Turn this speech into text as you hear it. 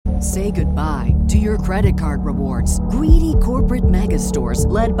Say goodbye to your credit card rewards. Greedy corporate mega stores,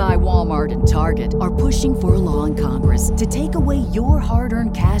 led by Walmart and Target, are pushing for a law in Congress to take away your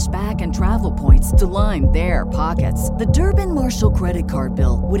hard-earned cash back and travel points to line their pockets. The Durbin-Marshall credit card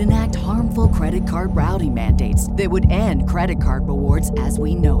bill would enact harmful credit card routing mandates that would end credit card rewards as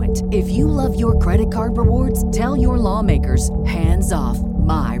we know it. If you love your credit card rewards, tell your lawmakers, hands off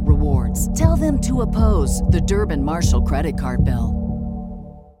my rewards. Tell them to oppose the Durbin-Marshall credit card bill.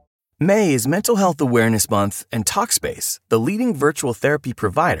 May is Mental Health Awareness Month, and Talkspace, the leading virtual therapy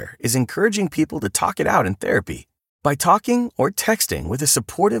provider, is encouraging people to talk it out in therapy. By talking or texting with a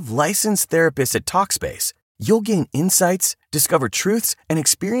supportive, licensed therapist at Talkspace, you'll gain insights, discover truths, and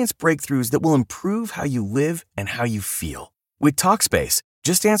experience breakthroughs that will improve how you live and how you feel. With Talkspace,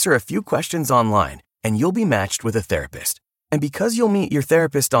 just answer a few questions online, and you'll be matched with a therapist. And because you'll meet your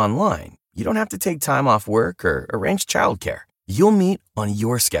therapist online, you don't have to take time off work or arrange childcare. You'll meet on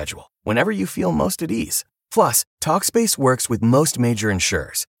your schedule, whenever you feel most at ease. Plus, Talkspace works with most major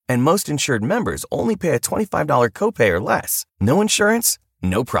insurers, and most insured members only pay a $25 copay or less. No insurance?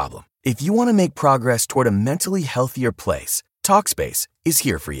 No problem. If you want to make progress toward a mentally healthier place, Talkspace is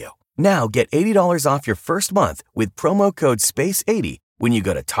here for you. Now get $80 off your first month with promo code SPACE80 when you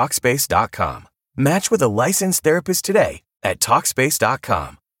go to Talkspace.com. Match with a licensed therapist today at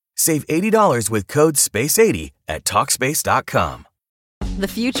Talkspace.com. Save $80 with code SPACE80 at Talkspace.com. The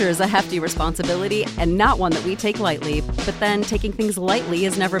future is a hefty responsibility and not one that we take lightly. But then taking things lightly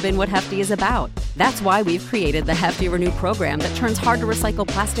has never been what Hefty is about. That's why we've created the Hefty Renew program that turns hard-to-recycle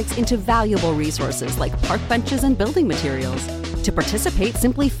plastics into valuable resources like park benches and building materials. To participate,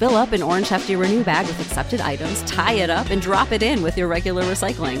 simply fill up an orange Hefty Renew bag with accepted items, tie it up, and drop it in with your regular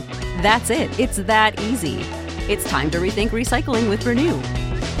recycling. That's it. It's that easy. It's time to rethink recycling with Renew.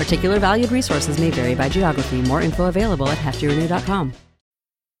 Particular valued resources may vary by geography. More info available at heftyrenew.com.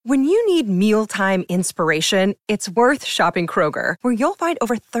 When you need mealtime inspiration, it's worth shopping Kroger, where you'll find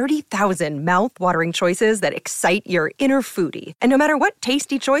over 30,000 mouth-watering choices that excite your inner foodie. And no matter what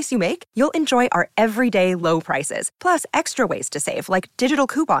tasty choice you make, you'll enjoy our everyday low prices, plus extra ways to save, like digital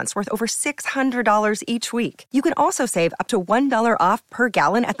coupons worth over $600 each week. You can also save up to $1 off per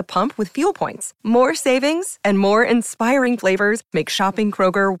gallon at the pump with fuel points. More savings and more inspiring flavors make shopping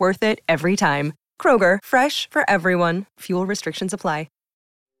Kroger worth it every time. Kroger, fresh for everyone. Fuel restrictions apply.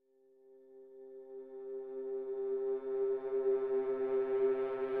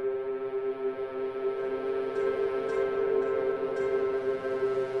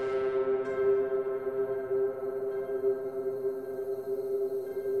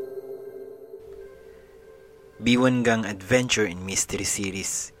 B1 Gang Adventure in Mystery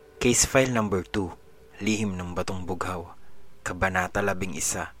Series, Case File Number 2, Lihim ng Batong Bughaw, Kabanata 11,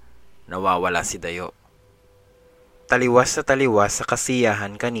 Nawawala si Dayo. Taliwas sa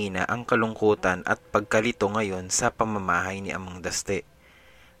kasiyahan kanina ang kalungkutan at pagkalito ngayon sa pamamahay ni Amang Daste.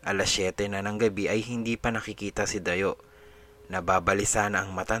 Alas 7 na ng gabi ay hindi pa nakikita si Dayo. Nababalisa na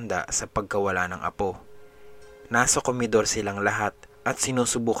ang matanda sa pagkawala ng apo. Nasa komedor silang lahat at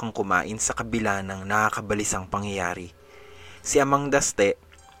sinusubukang kumain sa kabila ng nakakabalisang pangyayari. Si Amang Daste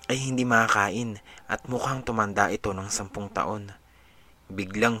ay hindi makakain at mukhang tumanda ito ng 10 taon.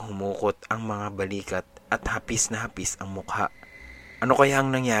 Biglang humukot ang mga balikat at hapis na hapis ang mukha. Ano kaya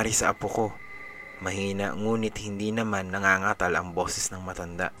ang nangyari sa apo ko? Mahina ngunit hindi naman nangangatal ang boses ng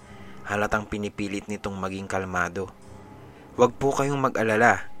matanda. Halatang pinipilit nitong maging kalmado. Huwag po kayong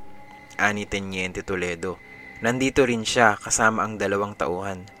mag-alala, ani Teniente Toledo. Nandito rin siya kasama ang 2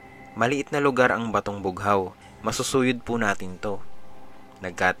 tauhan. Maliit na lugar ang Batong Bughaw. Masusuyod po natin to.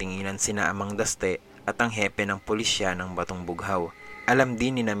 Nagkatinginan sina Amang Daste at ang hepe ng pulisya ng Batong Bughaw. Alam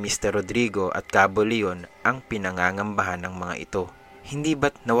din ni na Mr. Rodrigo at Cabo Leon ang pinangangambahan ng mga ito. Hindi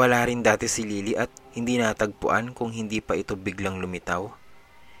ba't nawala rin dati si Lily at hindi natagpuan kung hindi pa ito biglang lumitaw?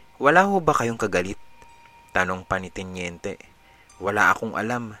 Wala ho ba kayong kagalit? Tanong pa ni Teniente. Wala akong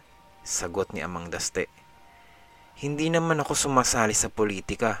alam, sagot ni Amang Daste. Hindi naman ako sumasali sa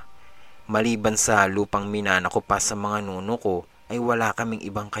politika. Maliban sa lupang minana ko pa sa mga nuno ko, ay wala kaming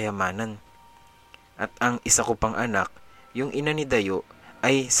ibang kayamanan. At ang isa ko pang anak, yung ina ni Dayo,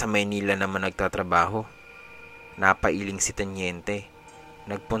 ay sa Maynila naman nagtatrabaho. Napailing si Teniente.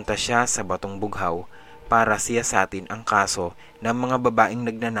 Nagpunta siya sa Batong Bughaw para siyasatin ang kaso ng mga babaeng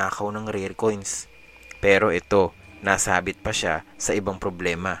nagnanakaw ng rare coins. Pero ito, nasabit pa siya sa ibang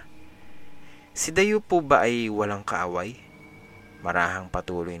problema. Si Dayo po ba ay walang kaaway? Marahang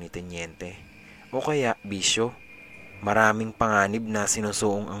patuloy ni Teniente. O kaya bisyo? Maraming panganib na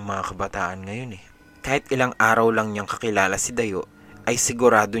sinusuong ang mga kabataan ngayon eh. Kahit ilang araw lang niyang kakilala si Dayo, ay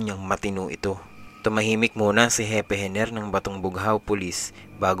sigurado niyang matino ito. Tumahimik muna si Hepe Hener ng Batong Bughaw Pulis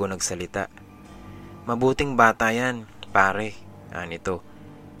bago nagsalita. Mabuting bata yan, pare. Anito,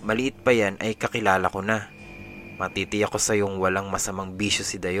 maliit pa yan ay kakilala ko na. Matitiyak ko sa yung walang masamang bisyo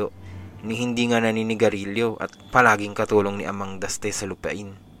si Dayo, ni hindi nga naninigarilyo at palaging katulong ni Amang Daste sa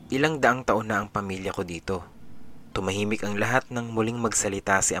lupain. Ilang daang taon na ang pamilya ko dito. Tumahimik ang lahat nang muling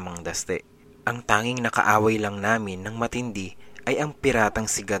magsalita si Amang Daste. Ang tanging nakaaway lang namin ng matindi ay ang piratang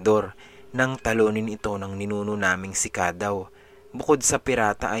sigador nang talunin ito ng ninuno naming si Kadaw. Bukod sa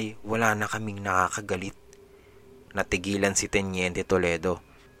pirata ay wala na kaming nakakagalit. Natigilan si Teniente Toledo.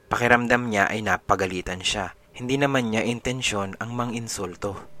 Pakiramdam niya ay napagalitan siya. Hindi naman niya intensyon ang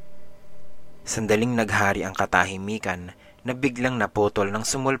manginsulto. Sandaling naghari ang katahimikan na biglang naputol ng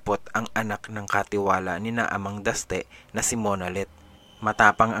sumulpot ang anak ng katiwala ni na Amang Daste na si Monalet.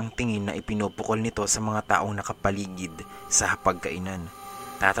 Matapang ang tingin na ipinupukol nito sa mga taong nakapaligid sa hapagkainan.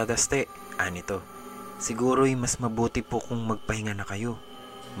 Tata Daste, anito, siguro'y mas mabuti po kung magpahinga na kayo.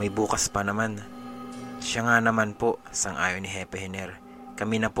 May bukas pa naman. Siya nga naman po, sang-ayon ni Hepe Hener.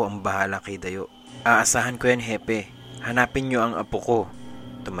 Kami na po ang bahala kay Dayo. Aasahan ko yan, Hepe. Hanapin niyo ang apo ko.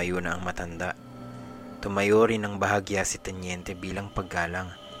 Tumayo na ang matanda. Tumayo rin ng bahagya si Teniente bilang paggalang.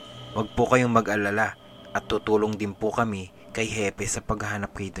 Huwag po kayong mag-alala at tutulong din po kami kay Hepe sa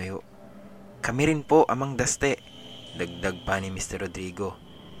paghahanap kay Dayo. Kami rin po, Amang Daste. Dagdag pa ni Mr. Rodrigo.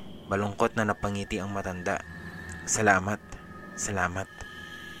 Malungkot na napangiti ang matanda. Salamat, salamat.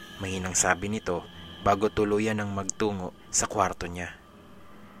 Mahinang sabi nito bago tuluyan ng magtungo sa kwarto niya.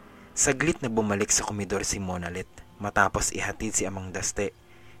 Saglit na bumalik sa komedor si Monalet matapos ihatid si Amang Daste.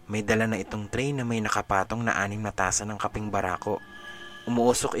 May dala na itong tray na may nakapatong na 6 na tasa ng kaping barako.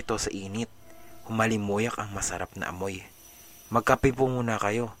 Umuusok ito sa init. Humalimuyak ang masarap na amoy. Magkape po muna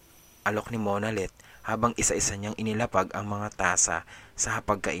kayo, alok ni Monalet habang isa-isa niyang inilapag ang mga tasa sa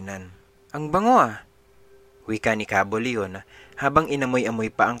hapagkainan. Ang bango ah! Wika ni Cabo Leon habang inamoy-amoy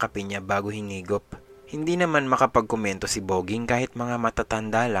pa ang kape niya bago hinigop. Hindi naman makapagkomento si Boging kahit mga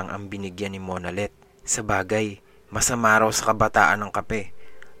matatanda lang ang binigyan ni Monalet. Sa bagay, masama raw sa kabataan ng kape.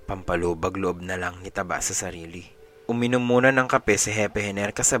 Pampalubag-loob na lang nitaba sa sarili. Uminom muna ng kape si Hepe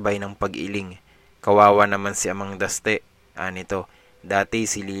Hener kasabay ng pag-iling. Kawawa naman si Amang Daste. Anito, dati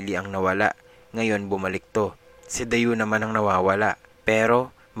si Lily ang nawala. Ngayon bumalik to. Si Dayo naman ang nawawala.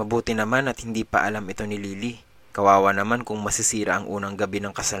 Pero mabuti naman at hindi pa alam ito ni Lily. Kawawa naman kung masisira ang unang gabi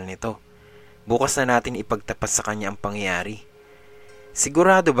ng kasal nito. Bukas na natin ipagtapat sa kanya ang pangyayari.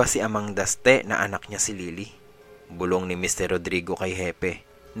 Sigurado ba si Amang Daste na anak niya si Lily? Bulong ni Mr. Rodrigo kay Hepe.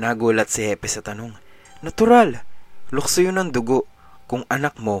 Nagulat si Hepe sa tanong. Natural! Lukso yun ng dugo. Kung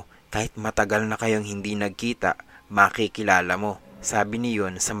anak mo, kahit matagal na kayong hindi nagkita, makikilala mo. Sabi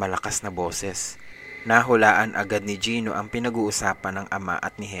niyon sa malakas na boses. Nahulaan agad ni Gino ang pinag-uusapan ng ama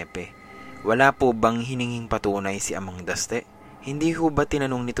at ni Hepe. Wala po bang hininging patunay si Amang Daste? Hindi ho ba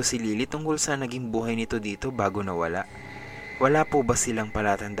tinanong nito si Lily tungkol sa naging buhay nito dito bago nawala? Wala po ba silang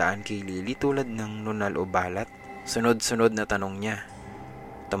palatandaan kay Lily tulad ng nunal o balat? Sunod-sunod na tanong niya.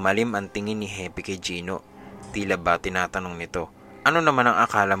 Tumalim ang tingin ni Hepe kay Gino. Tila ba tinatanong nito, ano naman ang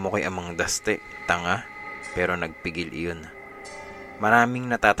akala mo kay Amang Daste? Tanga? Pero nagpigil iyon. Maraming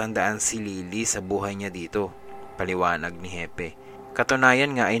natatandaan si Lily sa buhay niya dito, paliwanag ni Hepe.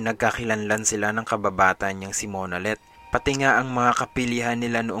 Katunayan nga ay nagkakilanlan sila ng kababata niyang si Monalet. Pati nga ang mga kapilihan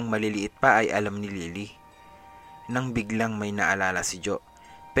nila noong maliliit pa ay alam ni Lily. Nang biglang may naalala si Jo.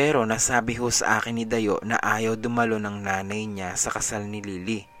 Pero nasabi ho sa akin ni Dayo na ayaw dumalo ng nanay niya sa kasal ni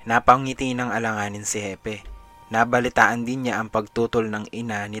Lily. Napangiti ng alanganin si Hepe. Nabalitaan din niya ang pagtutol ng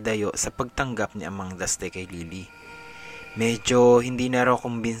ina ni Dayo sa pagtanggap ni Amang Daste kay Lily. Medyo hindi na raw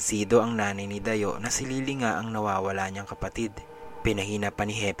kumbinsido ang nanay ni Dayo na si Lily nga ang nawawala niyang kapatid. Pinahina pa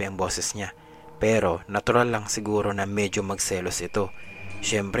ni Hepe ang boses niya. Pero natural lang siguro na medyo magselos ito.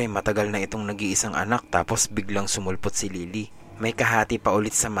 Siyempre matagal na itong nag-iisang anak tapos biglang sumulpot si Lily. May kahati pa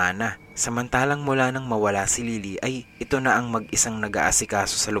ulit sa mana. Samantalang mula nang mawala si Lily ay ito na ang mag-isang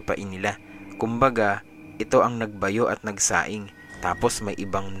nag-aasikaso sa lupain nila. Kumbaga, ito ang nagbayo at nagsaing. Tapos may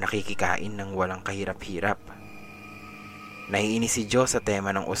ibang nakikikain ng walang kahirap-hirap. Naiinis si Jo sa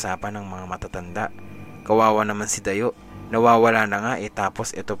tema ng usapan ng mga matatanda. Kawawa naman si Dayo. Nawawala na nga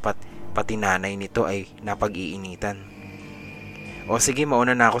tapos ito pati nanay nito ay napag-iinitan. O sige,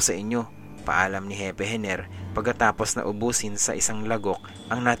 mauna na ako sa inyo. Paalam ni Hepe Hener pagkatapos na ubusin sa isang lagok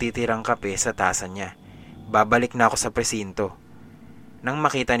ang natitirang kape sa tasa niya. Babalik na ako sa presinto. Nang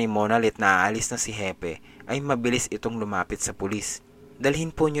makita ni Monalet na aalis na si Hepe, ay mabilis itong lumapit sa pulis.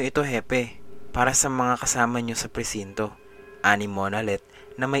 Dalhin po nyo ito, Hepe, para sa mga kasama nyo sa presinto. Ani Monalet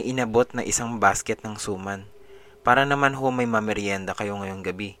na may inabot na isang basket ng suman. Para naman ho may mamerienda kayo ngayong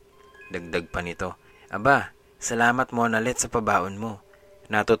gabi. Dagdag pa nito. Aba, salamat Monalet sa pabaon mo.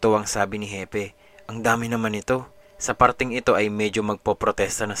 Natutuwang sabi ni Hepe. Ang dami naman ito. Sa parting ito ay medyo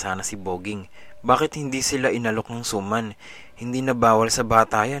magpoprotesta na sana si Boging. Bakit hindi sila inalok ng suman? Hindi na bawal sa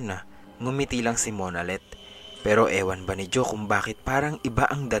batayan na. Ngumiti lang si Monalet. Pero ewan ba ni Joe kung bakit parang iba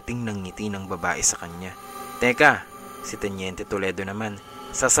ang dating ng ngiti ng babae sa kanya. Teka, si Teniente Toledo naman.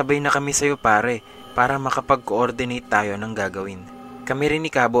 Sasabay na kami sa'yo pare para makapag-coordinate tayo ng gagawin. Kami rin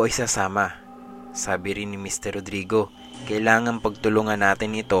ni Cabo ay sasama. Sabi rin ni Mr. Rodrigo, kailangan pagtulungan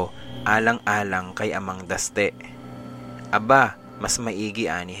natin ito alang-alang kay Amang Daste. Aba, mas maigi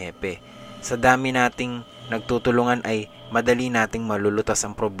ani Hepe. Sa dami nating nagtutulungan ay madali nating malulutas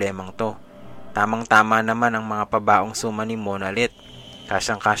ang problemang to. Tamang-tama naman ang mga pabaong suma ni Monalet.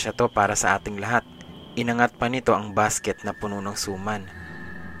 Kasyang-kasya to para sa ating lahat. Inangat pa nito ang basket na puno ng suman.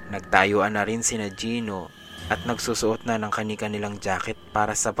 Nagtayuan na rin sina Gino at nagsusuot na ng kani-kanilang jacket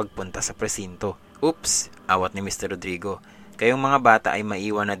para sa pagpunta sa presinto. Oops, awat ni Mr. Rodrigo. Kayong mga bata ay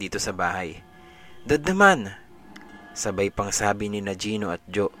maiwan na dito sa bahay. Dad naman! Sabay pang sabi ni na Gino at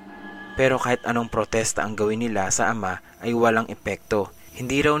Joe. Pero kahit anong protesta ang gawin nila sa ama ay walang epekto.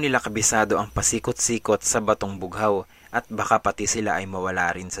 Hindi raw nila kabisado ang pasikot-sikot sa batong bughaw at baka pati sila ay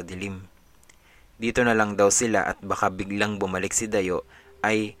mawala rin sa dilim. Dito na lang daw sila at baka biglang bumalik si Dayo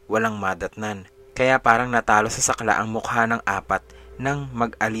ay walang madatnan. Kaya parang natalo sa sakla ang mukha ng apat nang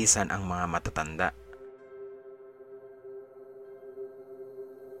mag-alisan ang mga matatanda.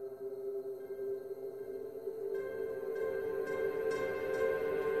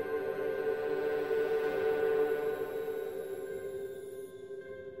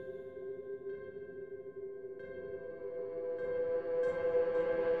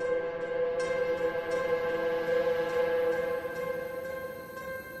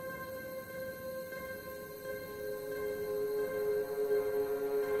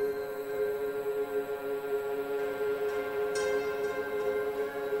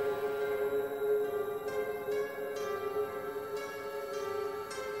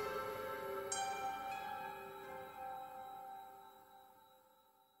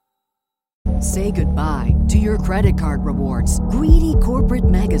 Say goodbye to your credit card rewards. Greedy corporate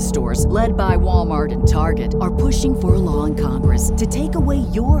mega stores, led by Walmart and Target, are pushing for a law in Congress to take away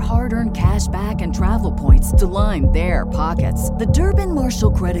your hard-earned cash back and travel points to line their pockets. The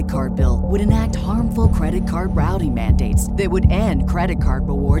Durbin-Marshall credit card bill would enact harmful credit card routing mandates that would end credit card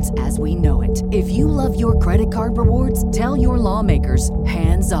rewards as we know it. If you love your credit card rewards, tell your lawmakers,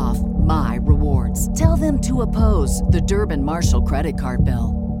 hands off my rewards. Tell them to oppose the Durbin-Marshall credit card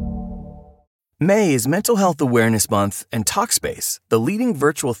bill. May is Mental Health Awareness Month, and Talkspace, the leading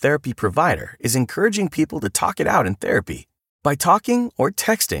virtual therapy provider, is encouraging people to talk it out in therapy. By talking or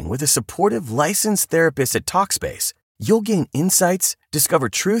texting with a supportive licensed therapist at Talkspace, you'll gain insights, discover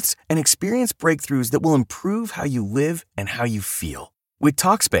truths, and experience breakthroughs that will improve how you live and how you feel. With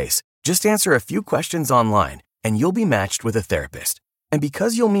Talkspace, just answer a few questions online, and you'll be matched with a therapist. And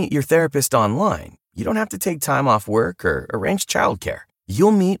because you'll meet your therapist online, you don't have to take time off work or arrange childcare.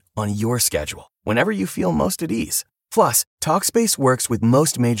 You'll meet on your schedule, whenever you feel most at ease. Plus, Talkspace works with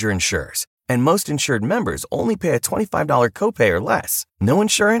most major insurers, and most insured members only pay a $25 copay or less. No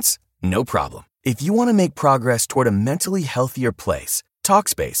insurance? No problem. If you want to make progress toward a mentally healthier place,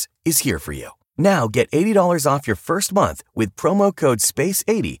 Talkspace is here for you. Now get $80 off your first month with promo code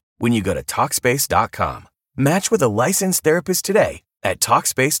SPACE80 when you go to Talkspace.com. Match with a licensed therapist today at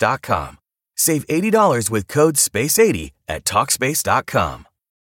Talkspace.com. Save $80 with code SPACE80 at Talkspace.com.